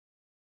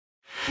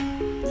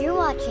You're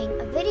watching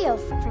a video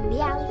from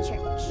TheAlley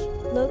Church,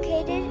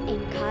 located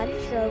in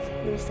Cottage Grove,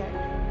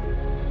 Minnesota.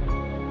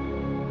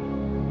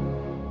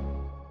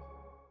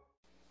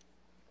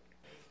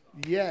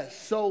 Yes,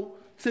 so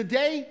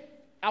today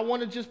I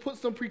want to just put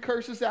some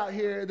precursors out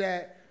here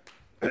that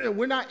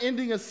we're not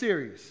ending a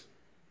series.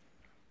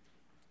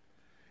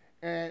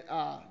 And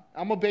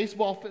I'm a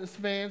baseball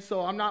fan,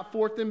 so I'm not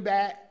fourth and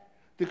back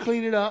to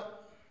clean it up.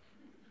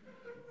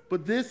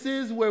 But this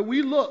is where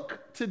we look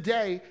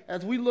today,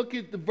 as we look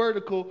at the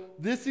vertical,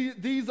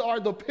 these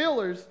are the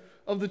pillars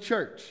of the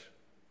church.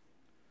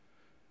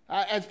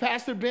 As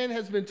Pastor Ben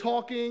has been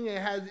talking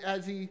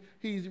and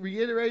he's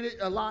reiterated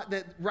a lot,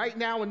 that right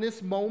now in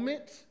this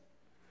moment,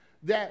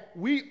 that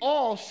we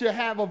all should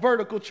have a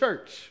vertical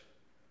church.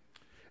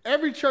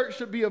 Every church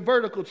should be a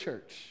vertical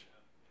church.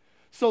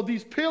 So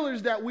these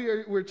pillars that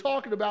we're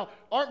talking about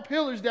aren't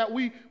pillars that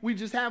we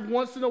just have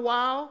once in a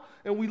while,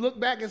 and we look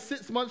back and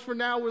 6 months from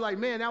now, we're like,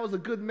 man, that was a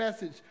good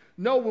message.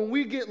 No, when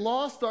we get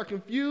lost or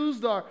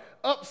confused or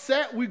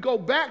upset, we go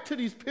back to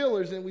these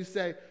pillars and we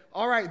say,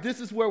 all right,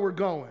 this is where we're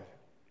going.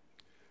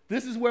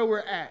 This is where we're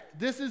at.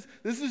 This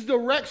is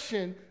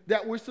direction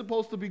that we're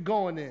supposed to be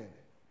going in.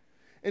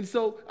 And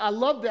so I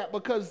love that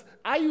because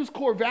I use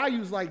core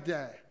values like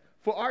that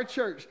for our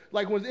church.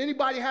 Like when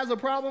anybody has a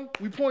problem,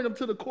 we point them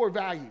to the core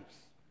values.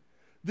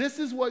 This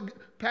is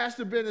what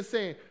Pastor Ben is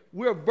saying.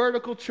 We're a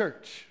vertical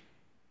church.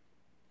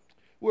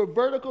 We're a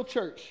vertical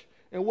church.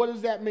 And what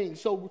does that mean?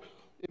 So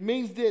it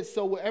means this.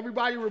 So will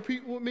everybody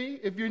repeat with me?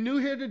 If you're new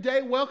here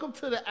today, welcome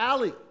to the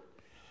alley.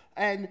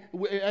 And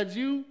as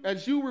you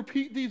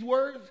repeat these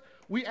words,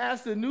 we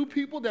ask the new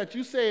people that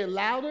you say it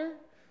louder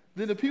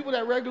than the people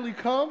that regularly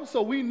come,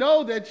 so we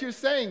know that you're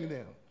saying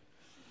them.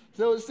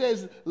 So it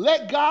says,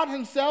 let God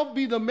himself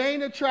be the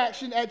main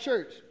attraction at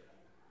church.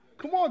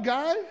 Come on,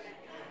 guys.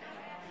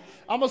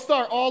 I'm going to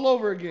start all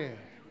over again.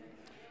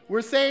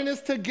 We're saying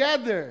this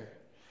together.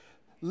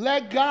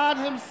 Let God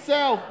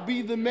himself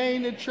be the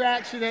main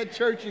attraction at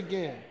church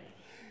again.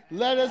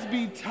 Let us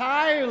be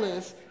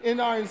tireless in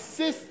our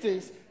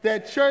insistence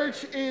that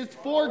church is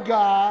for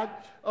God,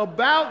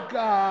 about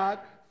God,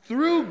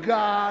 through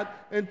God,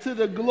 and to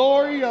the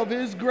glory of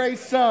his great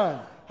Son.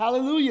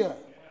 Hallelujah.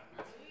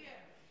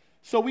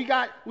 So we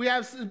have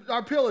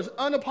our pillars: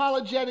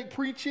 unapologetic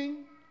preaching,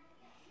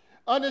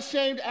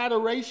 unashamed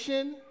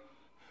adoration,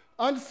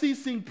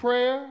 unceasing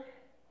prayer,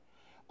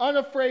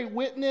 unafraid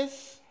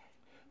witness,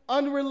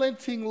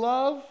 unrelenting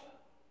love,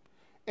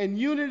 and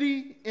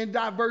unity in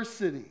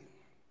diversity.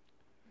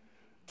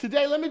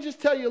 Today, let me just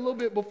tell you a little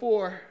bit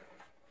before.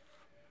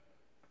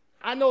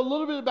 I know a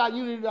little bit about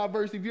unity and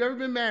diversity. If you've ever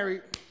been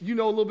married, you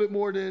know a little bit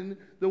more than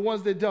the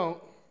ones that don't.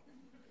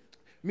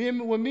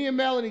 When me and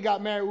Melanie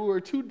got married, we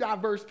were two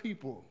diverse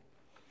people.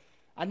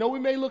 I know we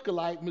may look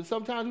alike, but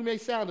sometimes we may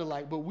sound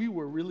alike, but we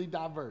were really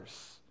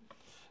diverse.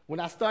 When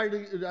I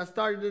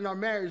started in our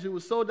marriage, it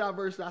was so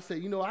diverse that I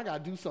said, I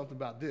got to do something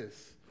about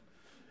this.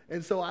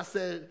 And so I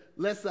said,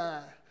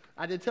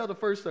 I didn't tell the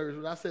first service,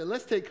 but I said,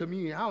 let's take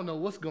communion. I don't know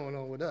what's going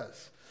on with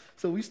us.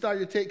 So we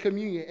started to take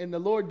communion, and the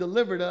Lord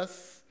delivered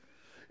us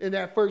in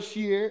that first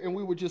year, and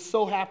we were just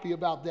so happy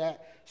about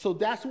that. So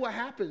that's what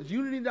happens.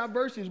 Unity and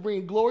diversity is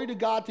bringing glory to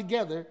God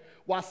together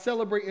while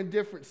celebrating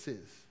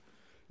differences.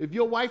 If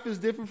your wife is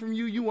different from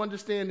you, you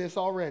understand this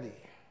already.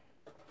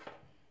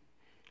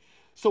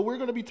 So we're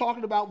going to be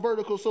talking about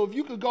vertical. So if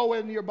you could go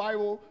in your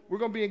Bible, we're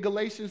going to be in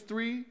Galatians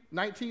 3,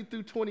 19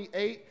 through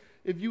 28.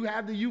 If you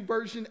have the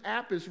YouVersion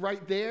app, it's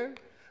right there.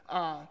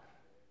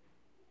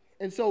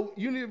 And so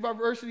unity and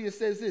diversity, it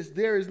says this: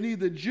 there is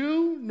neither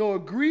Jew nor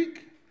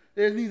Greek,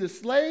 there's neither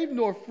slave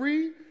nor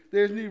free,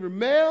 there's neither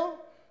male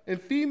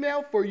and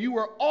female, for you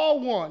are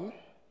all one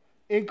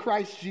in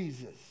Christ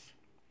Jesus.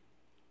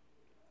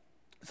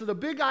 So the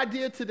big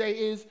idea today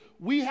is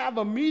we have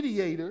a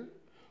mediator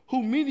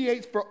who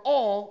mediates for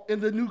all in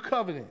the new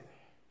covenant.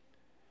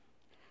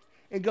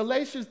 And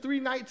Galatians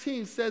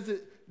 3:19 says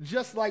it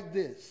just like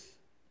this: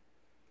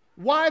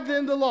 why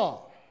then the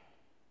law?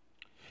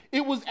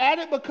 It was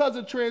added because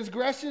of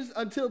transgressions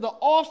until the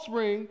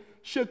offspring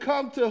should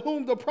come to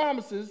whom the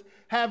promises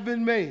have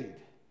been made.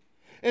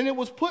 And it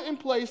was put in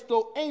place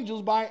through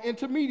angels by an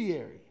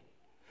intermediary.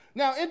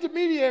 Now,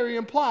 intermediary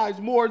implies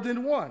more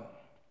than one,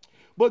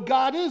 but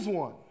God is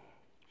one.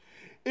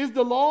 Is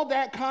the law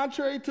that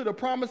contrary to the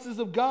promises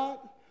of God?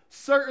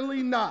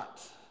 Certainly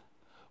not.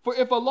 For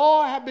if a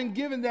law had been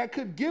given that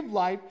could give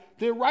life,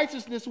 then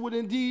righteousness would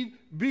indeed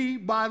be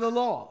by the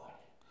law.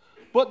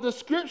 But the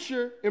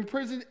scripture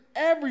imprisoned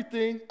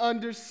everything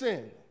under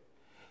sin,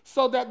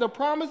 so that the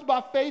promise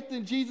by faith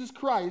in Jesus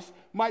Christ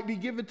might be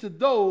given to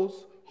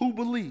those who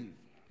believe.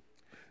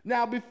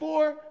 Now,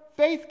 before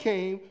faith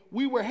came,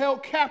 we were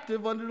held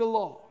captive under the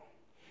law,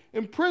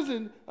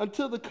 imprisoned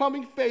until the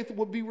coming faith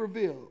would be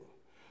revealed.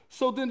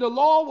 So then the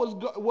law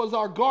was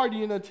our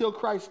guardian until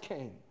Christ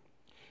came,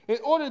 in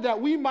order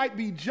that we might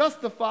be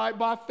justified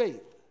by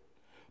faith.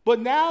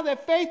 But now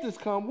that faith has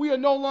come, we are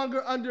no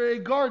longer under a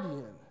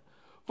guardian.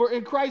 For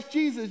in Christ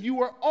Jesus,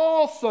 you are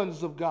all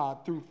sons of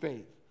God through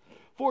faith.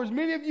 For as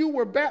many of you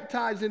were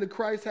baptized into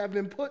Christ have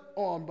been put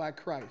on by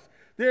Christ.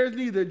 There is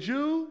neither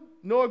Jew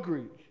nor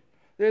Greek.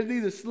 There is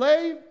neither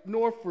slave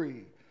nor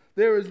free.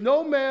 There is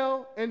no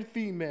male and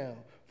female,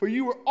 for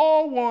you are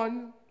all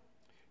one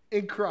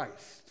in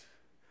Christ.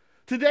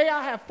 Today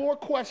I have 4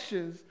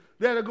 questions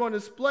that are going to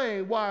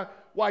explain why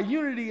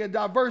unity and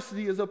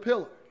diversity is a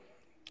pillar.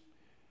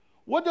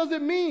 What does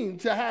it mean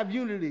to have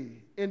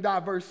unity and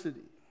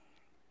diversity?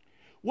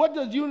 What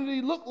does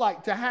unity look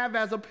like to have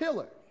as a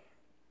pillar?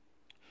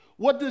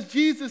 What does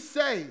Jesus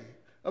say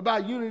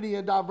about unity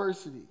and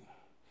diversity?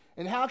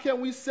 And how can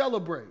we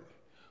celebrate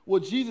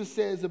what Jesus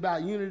says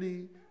about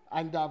unity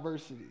and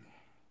diversity?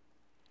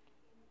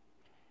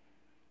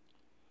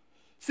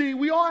 See,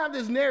 we all have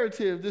this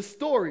narrative, this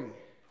story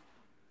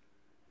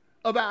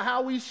about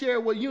how we share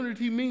what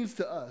unity means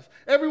to us.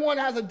 Everyone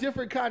has a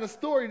different kind of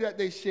story that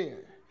they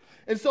share.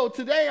 And so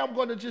today I'm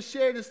going to just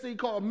share this thing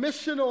called a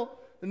missional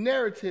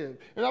narrative.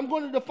 And I'm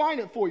going to define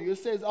it for you. It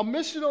says a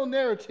missional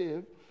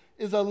narrative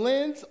is a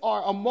lens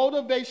or a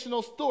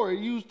motivational story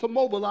used to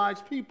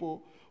mobilize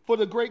people for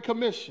the Great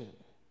Commission.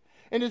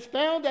 And it's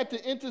found at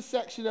the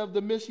intersection of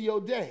the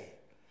Missio Dei,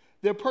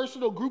 their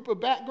personal group of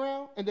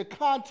background, and the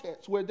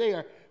context where they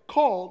are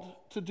called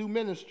to do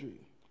ministry.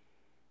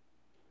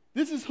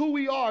 This is who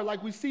we are,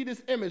 like we see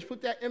this image.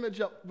 Put that image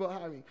up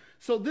behind me.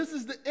 So this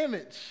is the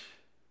image.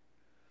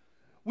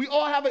 We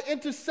all have an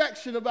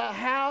intersection about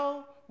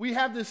how we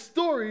have this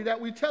story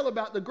that we tell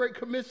about the Great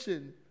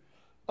Commission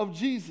of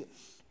Jesus.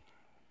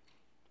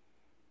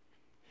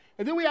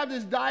 And then we have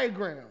this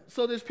diagram.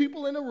 So there's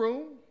people in the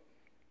room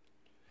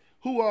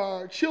who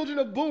are children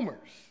of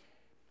boomers,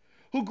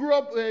 who grew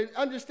up and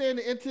understand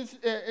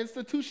the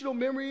institutional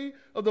memory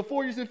of the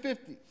 40s and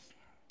 50s.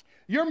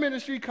 Your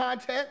ministry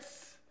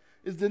context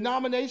is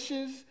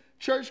denominations,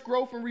 church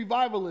growth, and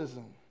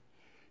revivalism.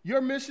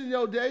 Your mission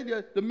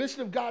today, the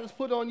mission of God has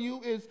put on you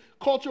is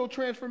cultural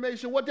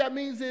transformation. What that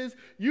means is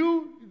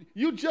you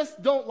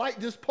just don't like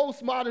this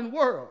postmodern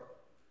world.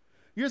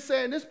 You're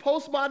saying this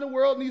postmodern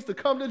world needs to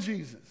come to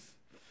Jesus.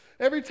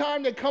 Every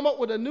time they come up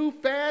with a new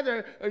fad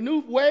or a new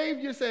wave,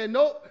 you're saying,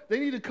 nope, they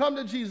need to come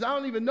to Jesus. I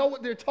don't even know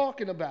what they're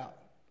talking about.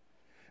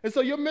 And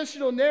so your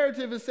missional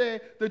narrative is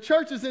saying the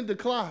church is in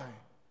decline.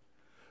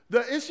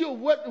 The issue of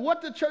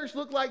what the church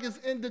look like is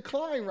in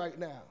decline right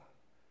now.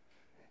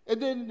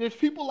 And then there's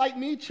people like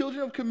me,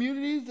 children of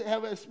communities that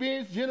have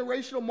experienced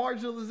generational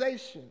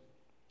marginalization.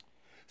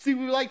 See,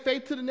 we like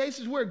Faith to the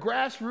Nations. We're a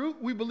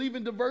grassroots. We believe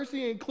in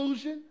diversity and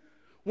inclusion.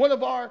 One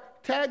of our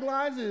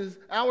taglines is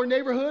our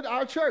neighborhood,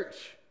 our church.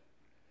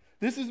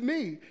 This is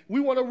me. We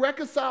want to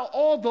reconcile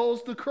all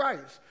those to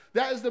Christ.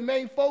 That is the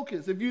main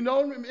focus. If you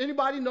know,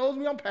 anybody knows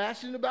me, I'm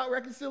passionate about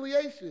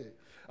reconciliation.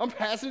 I'm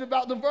passionate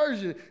about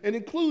diversion and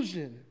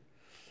inclusion.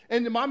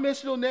 And my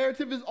missional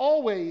narrative is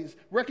always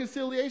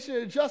reconciliation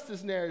and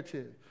justice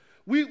narrative.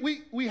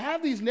 We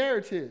have these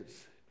narratives.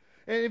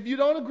 And if you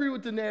don't agree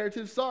with the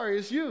narrative, sorry,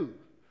 it's you.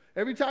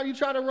 Every time you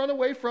try to run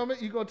away from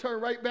it, you're going to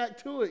turn right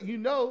back to it. You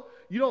know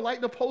you don't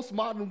like the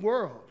postmodern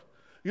world.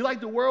 You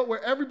like the world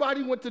where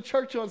everybody went to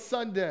church on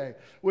Sunday,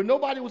 where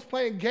nobody was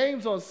playing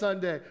games on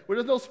Sunday, where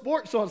there's no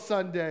sports on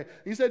Sunday.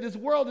 He said this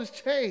world has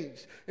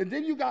changed. And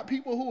then you got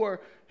people who are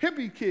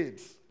hippie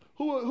kids.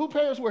 Who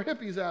parents were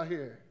hippies out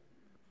here?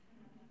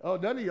 Oh,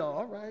 none of y'all,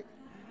 all right.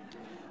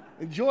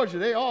 In Georgia,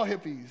 they all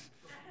hippies.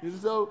 And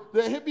so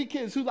the hippie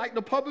kids who like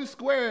the public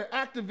square,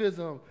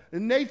 activism,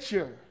 and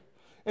nature.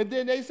 And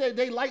then they say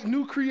they like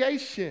new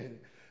creation.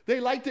 They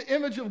like the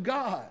image of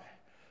God.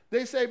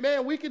 They say,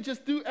 man, we can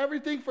just do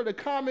everything for the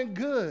common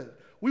good.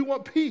 We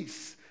want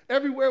peace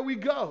everywhere we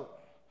go.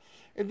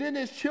 And then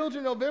there's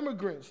children of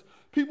immigrants,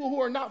 people who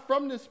are not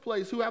from this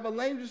place, who have a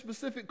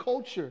language-specific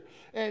culture,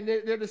 and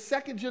they're the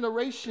second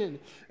generation.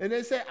 And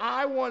they say,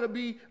 I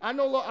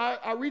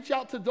reach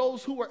out to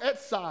those who are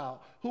exiled,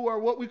 who are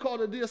what we call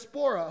the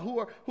diaspora, who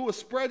are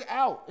spread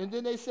out. And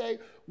then they say,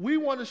 we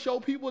want to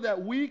show people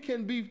that we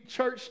can be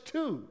church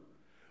too.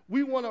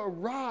 We want to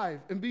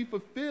arrive and be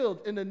fulfilled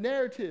in the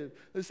narrative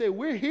and say,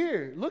 we're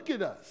here, look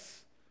at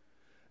us.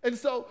 And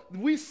so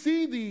we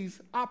see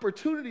these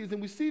opportunities and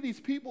we see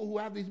these people who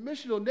have these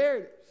missional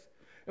narratives.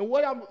 And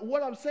what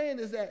I'm saying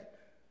is that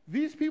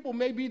these people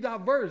may be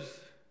diverse,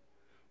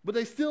 but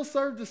they still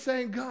serve the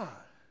same God.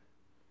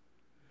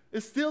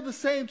 It's still the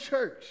same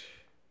church.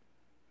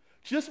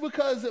 Just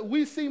because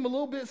we seem a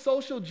little bit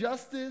social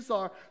justice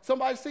or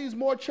somebody sees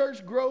more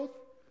church growth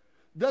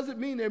doesn't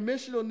mean their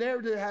missional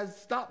narrative has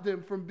stopped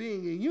them from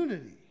being in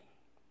unity.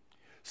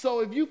 So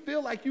if you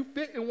feel like you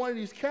fit in one of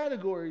these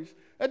categories,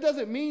 that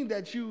doesn't mean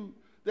that you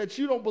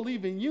don't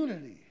believe in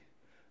unity.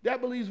 That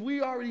believes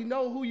we already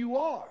know who you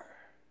are.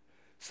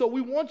 So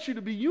we want you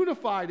to be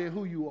unified in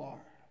who you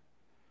are.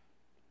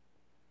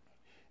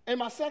 And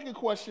my second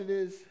question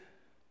is,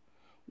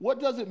 what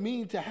does it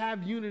mean to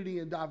have unity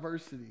and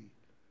diversity?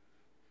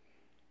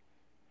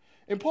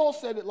 And Paul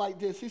said it like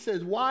this. He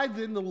says, why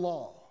then the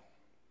law?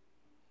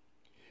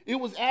 It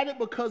was added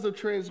because of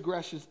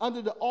transgressions.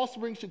 Under the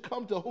offspring should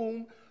come to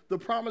whom the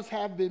promise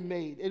have been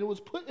made. And it was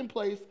put in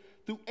place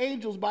through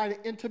angels by an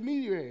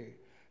intermediary.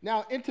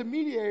 Now,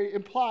 intermediary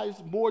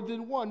implies more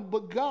than one,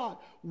 but God.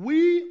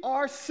 We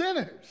are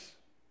sinners.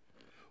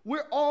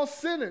 We're all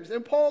sinners.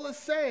 And Paul is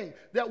saying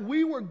that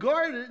we were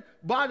guarded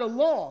by the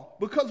law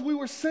because we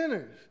were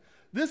sinners.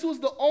 This was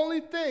the only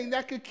thing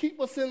that could keep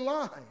us in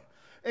line.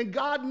 And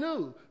God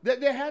knew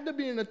that there had to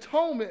be an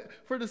atonement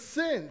for the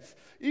sins.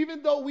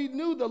 Even though we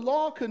knew the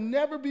law could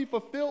never be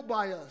fulfilled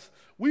by us,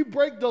 we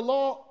break the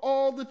law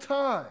all the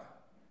time.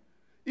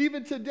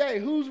 Even today,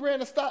 who's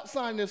ran a stop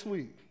sign this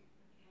week?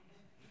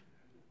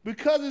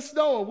 Because it's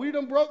snowing, we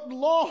done broke the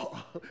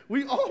law.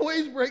 We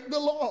always break the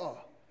law.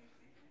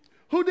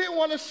 Who didn't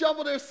want to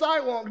shovel their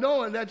sidewalk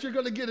knowing that you're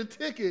going to get a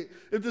ticket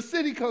if the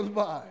city comes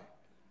by?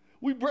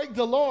 We break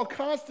the law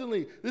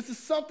constantly. This is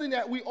something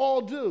that we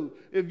all do.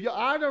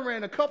 I done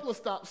ran a couple of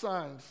stop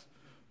signs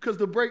because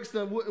the brakes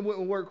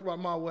wouldn't work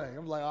my way.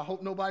 I'm like, I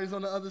hope nobody's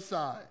on the other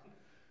side.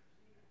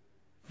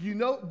 You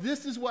know,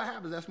 this is what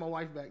happens. That's my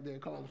wife back there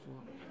calling for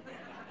me.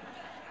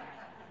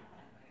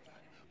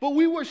 But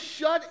we were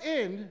shut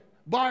in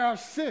by our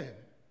sin.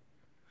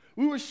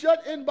 We were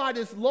shut in by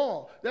this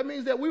law. That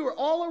means that we were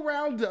all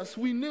around us.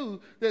 We knew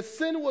that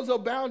sin was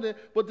abounding,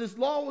 but this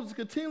law was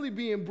continually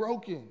being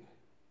broken.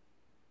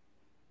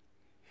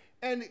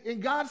 And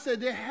God said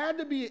there had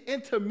to be an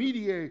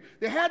intermediary.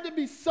 There had to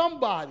be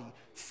somebody,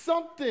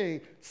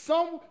 something,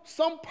 some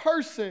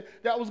person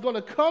that was going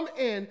to come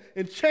in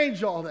and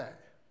change all that.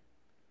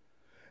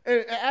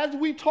 And as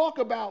we talk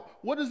about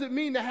what does it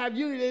mean to have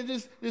unity,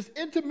 this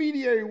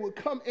intermediary would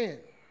come in.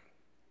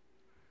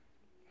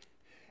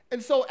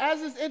 And so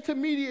as this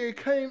intermediary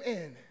came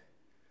in,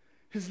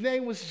 his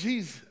name was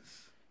Jesus.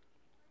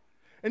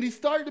 And he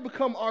started to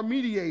become our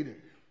mediator.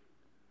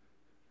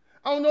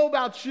 I don't know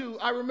about you.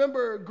 I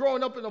remember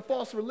growing up in a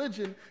false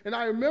religion, and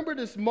I remember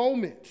this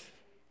moment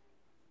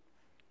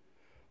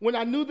when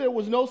I knew there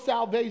was no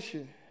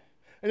salvation,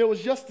 and it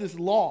was just this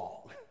law.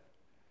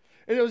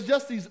 And it was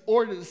just these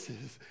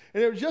ordinances.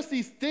 And there were just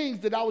these things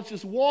that I was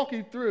just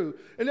walking through,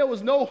 and there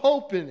was no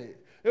hope in it.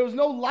 There was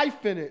no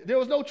life in it. There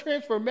was no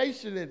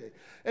transformation in it.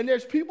 And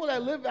there's people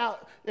that live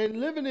out and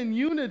living in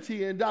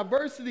unity and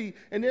diversity,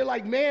 and they're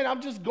like, man,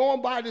 I'm just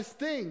going by this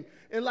thing.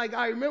 And like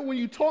I remember when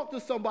you talk to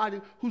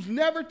somebody who's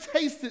never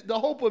tasted the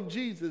hope of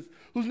Jesus,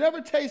 who's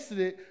never tasted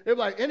it, they're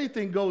like,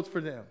 anything goes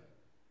for them.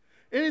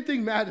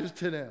 Anything matters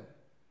to them.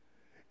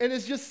 And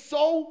it's just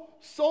so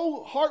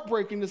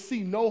heartbreaking to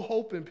see no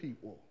hope in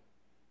people.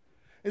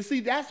 And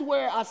see, that's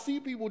where I see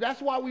people, that's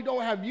why we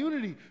don't have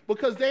unity,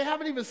 because they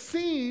haven't even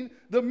seen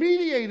the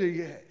mediator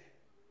yet.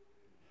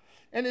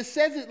 And it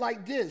says it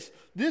like this.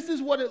 This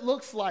is what it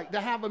looks like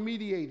to have a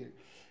mediator.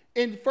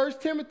 In 1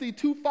 Timothy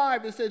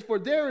 2:5, it says, for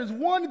there is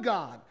one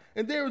God,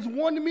 and there is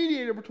one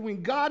mediator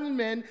between God and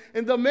men,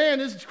 and the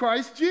man is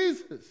Christ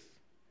Jesus.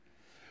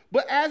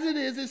 But as it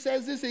is, it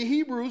says this in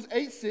Hebrews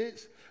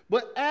 8:6,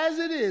 but as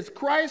it is,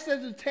 Christ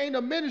has attained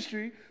a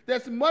ministry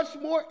that's much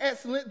more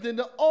excellent than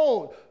the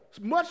old,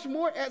 much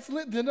more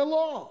excellent than the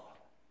law.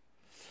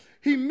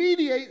 He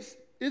mediates,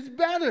 it's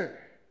better,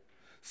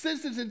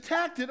 since it's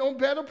enacted on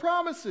better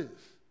promises.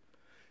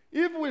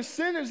 If we're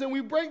sinners and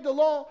we break the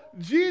law,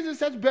 Jesus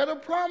has better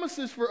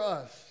promises for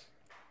us.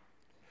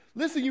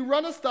 Listen, you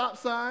run a stop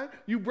sign,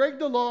 you break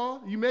the law,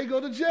 you may go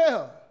to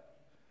jail.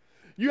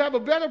 You have a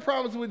better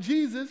promise with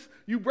Jesus,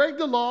 you break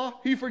the law,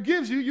 he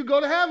forgives you, you go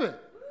to heaven.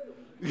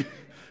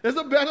 There's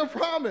a better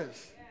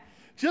promise.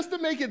 Just to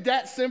make it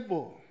that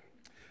simple.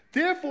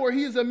 Therefore,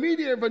 he is a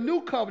mediator of a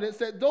new covenant,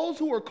 that those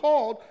who are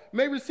called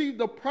may receive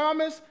the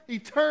promised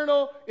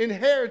eternal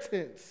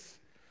inheritance.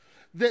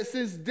 That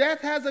since death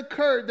has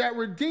occurred, that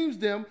redeems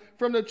them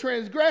from the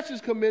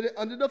transgressions committed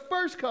under the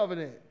first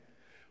covenant.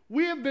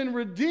 We have been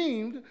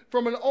redeemed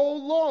from an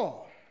old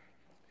law.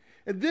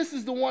 And this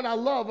is the one I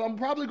love. I'm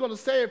probably going to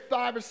say it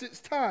 5 or 6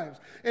 times.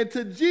 And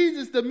to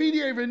Jesus, the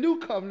mediator of a new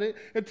covenant,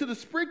 and to the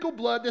sprinkled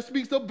blood that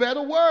speaks a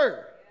better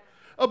word.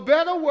 A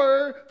better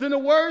word than the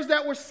words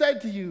that were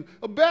said to you.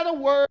 A better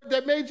word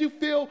that made you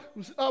feel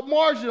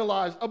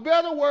marginalized. A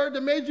better word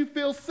that made you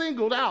feel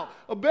singled out.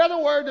 A better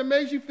word that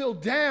made you feel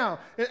down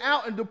and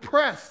out and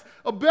depressed.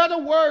 A better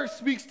word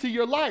speaks to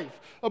your life.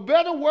 A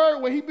better word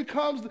when he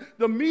becomes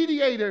the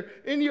mediator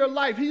in your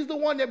life. He's the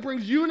one that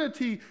brings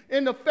unity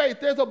in the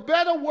faith. There's a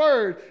better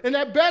word, and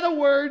that better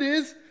word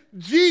is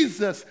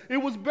Jesus. It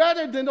was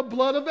better than the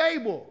blood of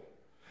Abel.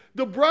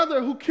 The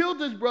brother who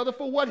killed his brother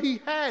for what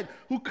he had,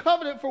 who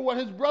coveted for what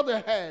his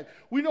brother had.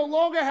 We no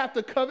longer have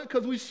to covet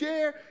because we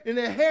share in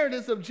the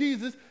inheritance of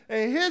Jesus,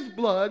 and his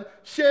blood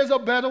shares a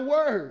better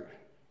word.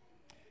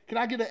 Can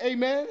I get an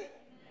amen? Amen.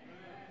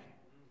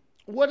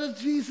 What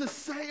does Jesus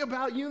say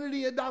about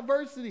unity and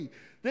diversity?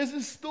 There's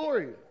this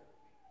story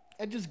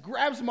that just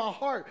grabs my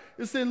heart.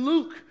 It's in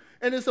Luke.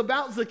 And it's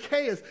about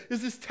Zacchaeus.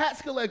 It's this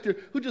tax collector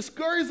who just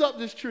scurries up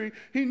this tree.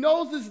 He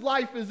knows his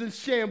life is in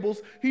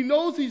shambles. He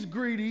knows he's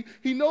greedy.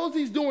 He knows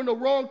he's doing the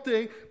wrong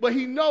thing. But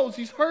he knows,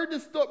 he's heard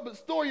this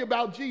story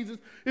about Jesus.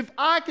 If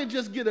I could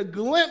just get a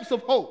glimpse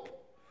of hope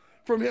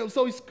from him.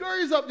 So he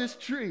scurries up this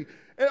tree.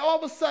 And all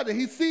of a sudden,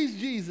 he sees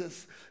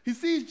Jesus. He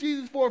sees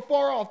Jesus far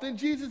off. Then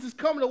Jesus is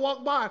coming to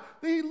walk by.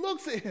 Then he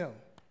looks at him.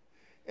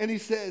 and he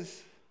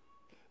says,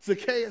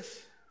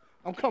 Zacchaeus,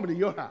 I'm coming to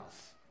your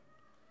house.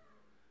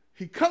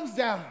 He comes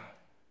down,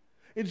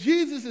 and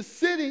Jesus is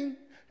sitting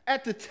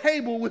at the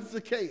table with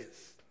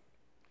Zacchaeus.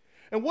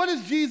 And what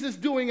is Jesus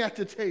doing at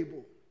the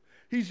table?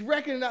 He's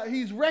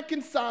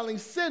reconciling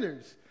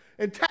sinners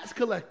and tax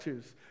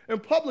collectors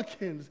and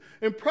publicans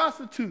and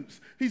prostitutes.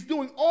 He's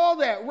doing all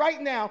that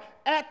right now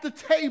at the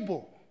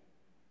table.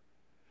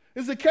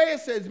 And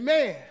Zacchaeus says,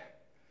 man,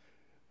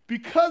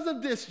 because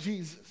of this,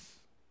 Jesus,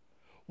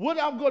 what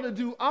I'm going to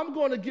do, I'm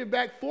going to give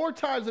back 4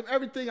 times of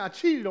everything I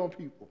cheated on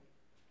people.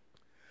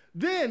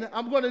 Then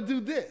I'm going to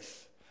do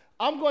this.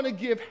 I'm going to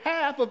give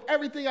half of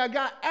everything I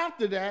got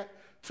after that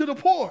to the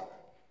poor.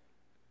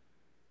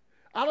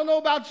 I don't know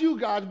about you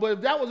guys, but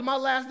if that was my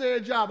last day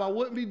of job, I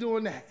wouldn't be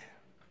doing that.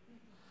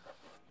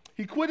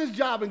 He quit his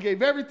job and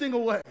gave everything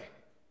away.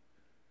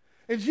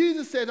 And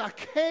Jesus said, I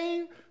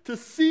came to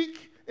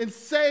seek and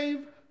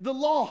save the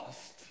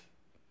lost.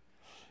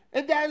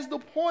 And that is the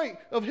point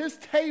of his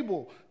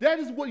table. That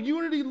is what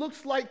unity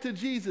looks like to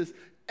Jesus.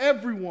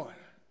 Everyone.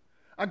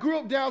 I grew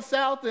up down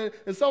south, and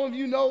some of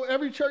you know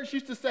every church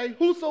used to say,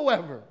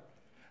 whosoever.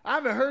 I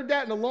haven't heard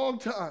that in a long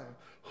time.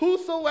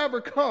 Whosoever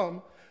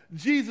come,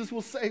 Jesus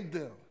will save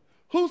them.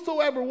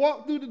 Whosoever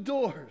walk through the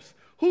doors,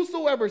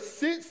 whosoever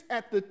sits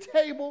at the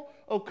table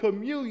of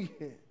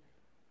communion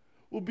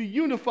will be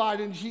unified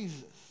in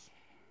Jesus.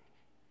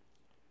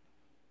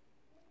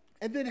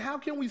 And then how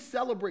can we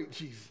celebrate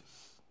Jesus?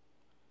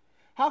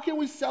 How can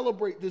we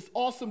celebrate this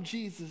awesome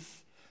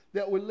Jesus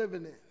that we're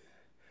living in?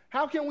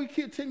 How can we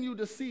continue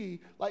to see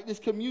like this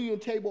communion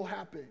table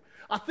happen?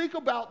 I think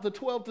about the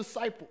 12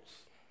 disciples.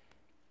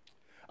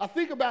 I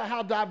think about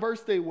how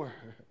diverse they were,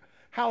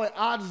 how at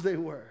odds they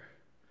were,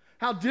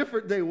 how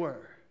different they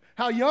were,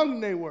 how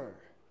young they were.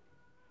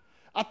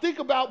 I think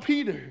about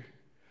Peter,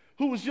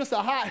 who was just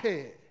a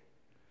hothead.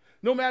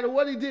 No matter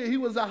what he did, he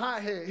was a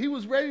hothead. He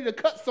was ready to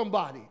cut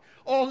somebody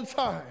all the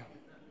time.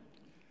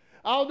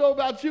 I don't know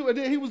about you. And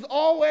then he was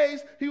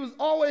always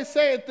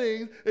saying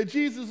things, and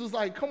Jesus was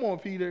like, come on,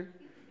 Peter.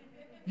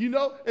 You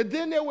know? And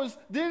then there was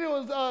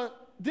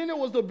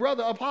the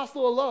brother,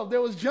 apostle of love.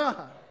 There was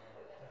John.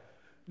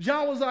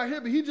 John was our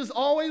hippie. He just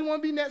always wanted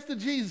to be next to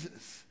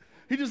Jesus.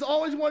 He just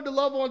always wanted to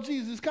love on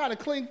Jesus. Kind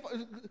of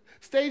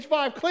stage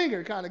 5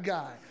 clinger kind of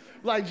guy.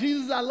 Like,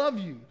 Jesus, I love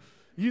you.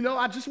 You know,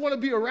 I just want to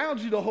be around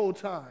you the whole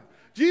time.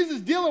 Jesus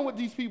dealing with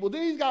these people.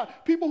 Then he's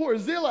got people who are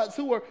zealots,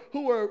 who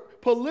are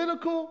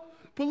political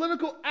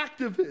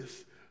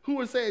activists, who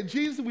are saying,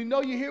 Jesus, we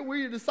know you're here. We're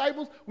your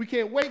disciples. We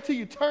can't wait till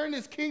you turn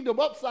this kingdom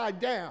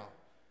upside down.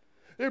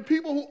 There are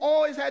people who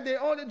always had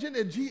their own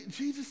agenda.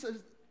 Jesus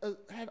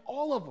had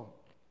all of them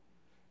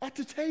at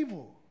the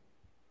table.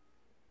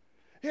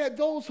 He had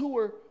those who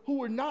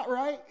were not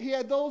right. He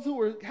had those who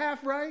were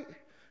half right.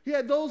 He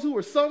had those who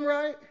were some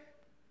right.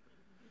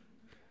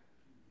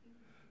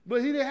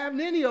 But he didn't have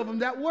any of them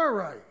that were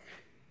right.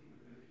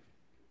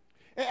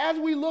 And as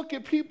we look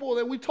at people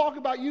and we talk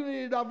about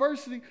unity and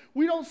diversity,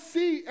 we don't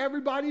see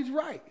everybody's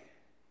right.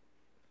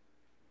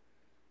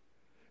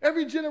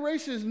 Every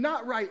generation is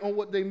not right on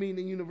what they mean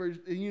in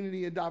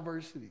unity and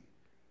diversity.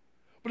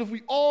 But if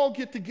we all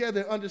get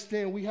together and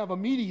understand we have a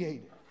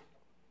mediator,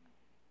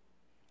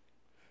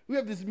 we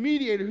have this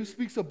mediator who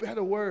speaks a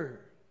better word.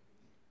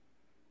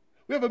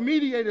 We have a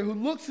mediator who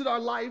looks at our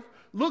life,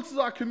 looks at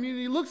our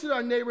community, looks at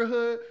our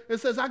neighborhood, and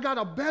says, I got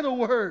a better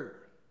word.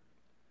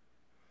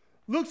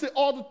 Looks at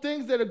all the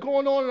things that are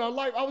going on in our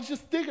life. I was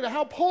just thinking of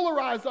how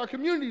polarized our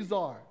communities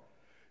are.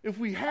 If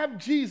we have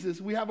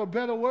Jesus, we have a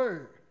better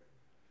word.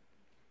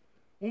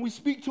 When we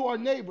speak to our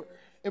neighbor.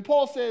 And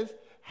Paul says,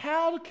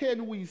 how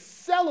can we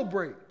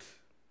celebrate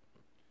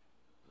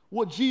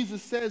what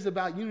Jesus says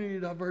about unity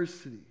and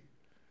diversity?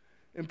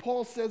 And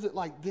Paul says it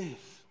like this.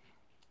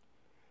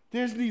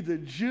 There's neither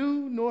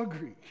Jew nor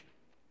Greek.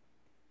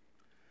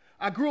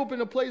 I grew up in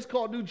a place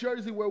called New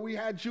Jersey where we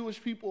had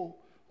Jewish people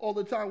all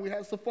the time. We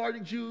had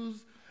Sephardic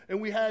Jews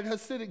and we had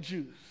Hasidic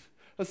Jews.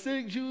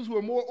 Hasidic Jews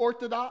were more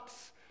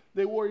orthodox.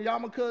 They wore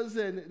yarmulkes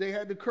and they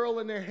had the curl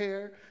in their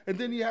hair. And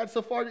then you had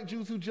Sephardic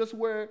Jews who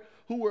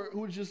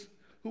were just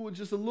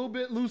a little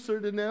bit looser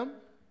than them.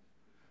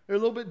 They're a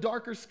little bit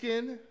darker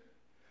skinned.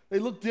 They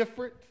look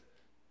different.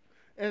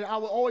 And I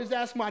would always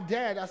ask my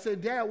dad, I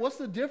said, Dad, what's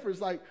the difference?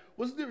 Like,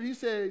 what's the difference? He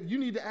said, you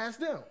need to ask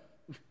them.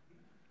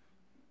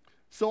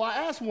 So I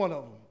asked one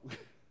of them.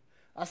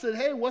 I said,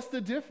 hey, what's the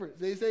difference?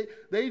 They say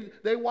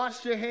they wash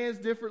their hands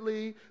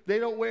differently. They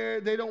don't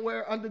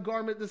wear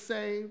undergarment the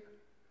same.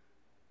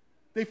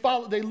 They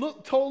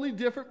look totally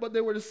different, but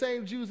they were the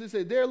same Jews. They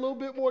said they're a little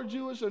bit more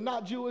Jewish or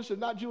not Jewish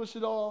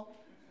at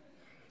all.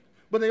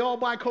 But they all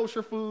buy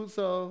kosher food,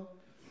 so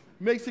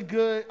makes it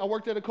good. I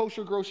worked at a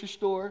kosher grocery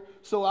store,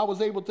 so I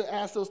was able to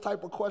ask those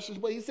type of questions.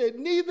 But he said,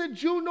 neither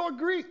Jew nor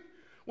Greek.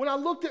 When I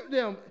looked at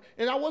them,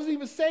 and I wasn't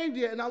even saved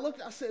yet, and I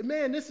said,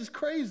 man, this is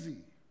crazy.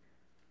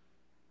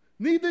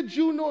 Neither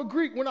Jew nor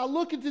Greek. When I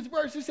look at this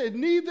verse, he said,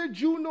 neither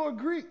Jew nor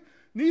Greek.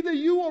 Neither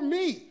you or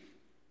me.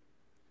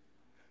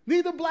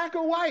 Neither black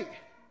or white.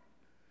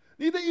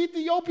 Neither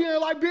Ethiopian or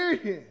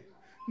Liberian.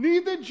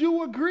 Neither Jew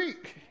or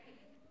Greek.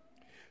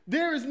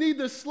 There is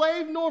neither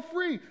slave nor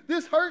free.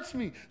 This hurts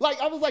me.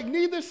 I was like,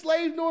 neither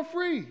slave nor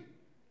free.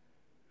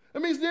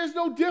 It means there's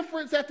no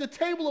difference at the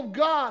table of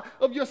God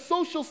of your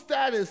social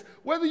status,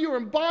 whether you're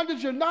in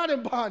bondage or not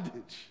in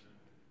bondage.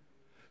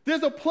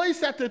 There's a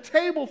place at the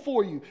table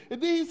for you.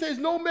 And then he says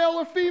no male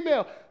or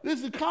female.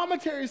 The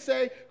commentaries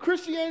say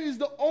Christianity is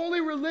the only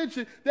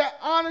religion that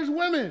honors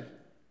women.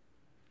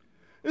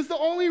 It's the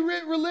only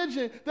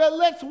religion that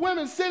lets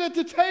women sit at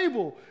the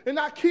table and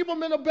not keep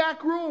them in a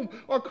back room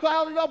or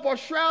clouded up or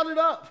shrouded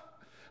up.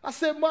 I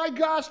said, my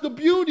gosh, the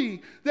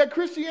beauty that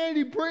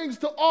Christianity brings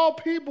to all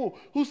people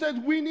who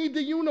said we need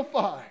to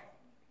unify.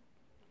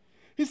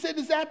 He said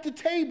it's at the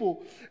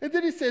table. And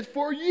then he says,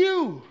 for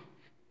you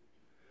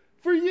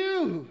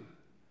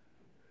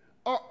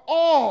are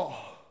all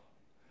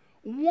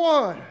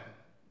one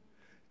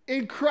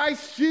in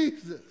Christ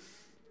Jesus.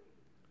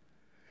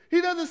 He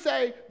doesn't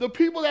say the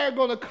people that are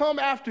going to come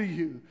after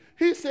you.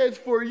 He says,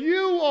 for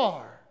you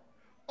are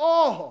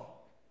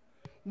all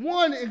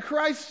one in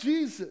Christ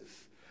Jesus.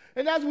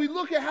 And as we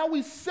look at how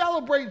we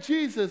celebrate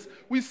Jesus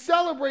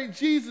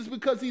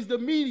because he's the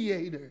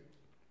mediator.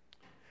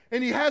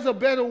 And he has a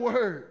better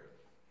word.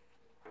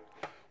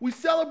 We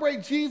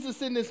celebrate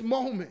Jesus in this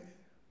moment.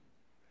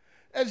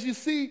 As you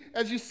see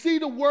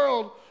the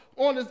world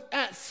on its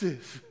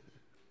axis.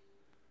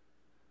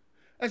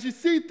 As you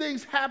see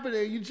things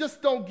happening, you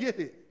just don't get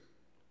it.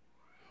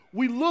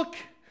 We look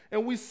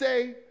and we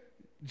say,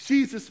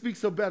 Jesus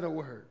speaks a better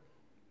word.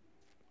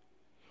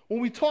 When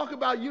we talk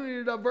about unity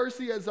and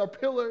diversity as our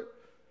pillar,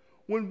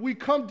 when we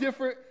come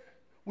different,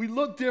 we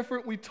look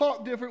different, we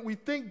talk different, we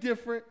think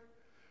different,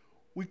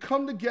 we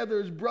come together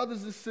as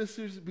brothers and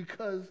sisters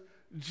because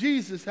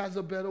Jesus has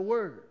a better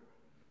word.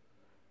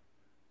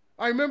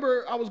 I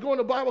remember I was going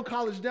to Bible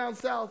college down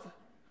south,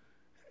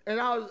 and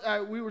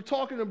we were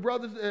talking to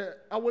brothers.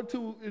 I went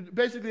to,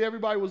 basically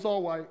everybody was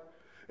all white,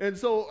 and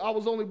so I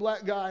was the only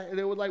black guy, and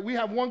they were like, we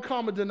have one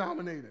common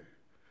denominator.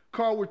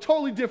 Carl, we're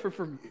totally different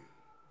from you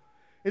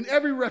in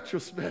every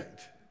retrospect.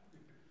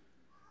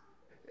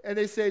 And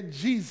they said,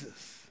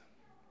 Jesus.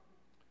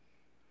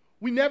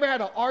 We never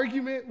had an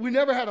argument. We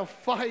never had a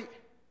fight.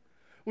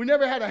 We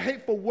never had a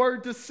hateful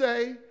word to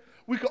say.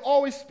 We could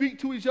always speak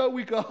to each other.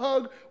 We could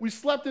hug. We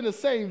slept in the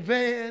same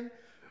van.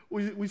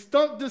 We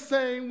stunk the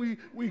same.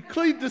 We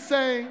cleaned the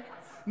same.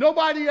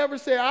 Nobody ever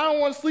said, I don't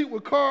want to sleep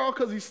with Carl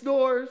because he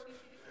snores.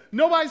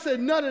 Nobody said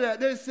none of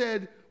that. They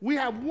said, we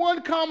have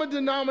one common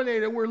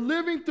denominator. We're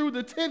living through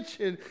the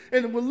tension,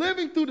 and we're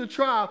living through the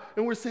trial,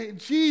 and we're saying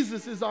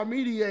Jesus is our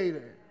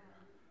mediator.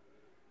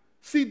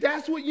 See,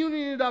 that's what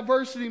unity and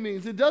diversity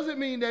means. It doesn't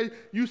mean that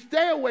you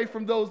stay away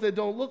from those that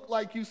don't look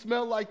like you,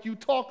 smell like you,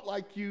 talk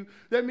like you.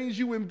 That means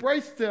you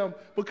embrace them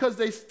because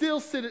they still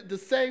sit at the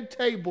same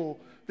table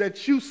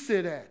that you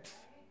sit at.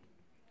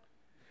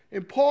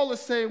 And Paul is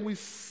saying we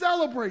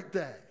celebrate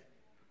that.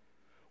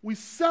 We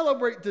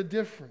celebrate the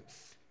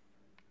difference.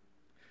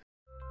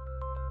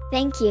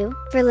 Thank you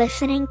for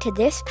listening to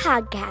this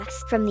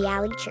podcast from the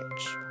Alley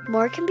Church.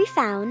 More can be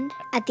found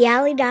at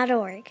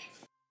thealley.org.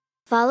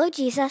 Follow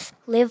Jesus,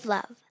 live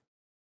love.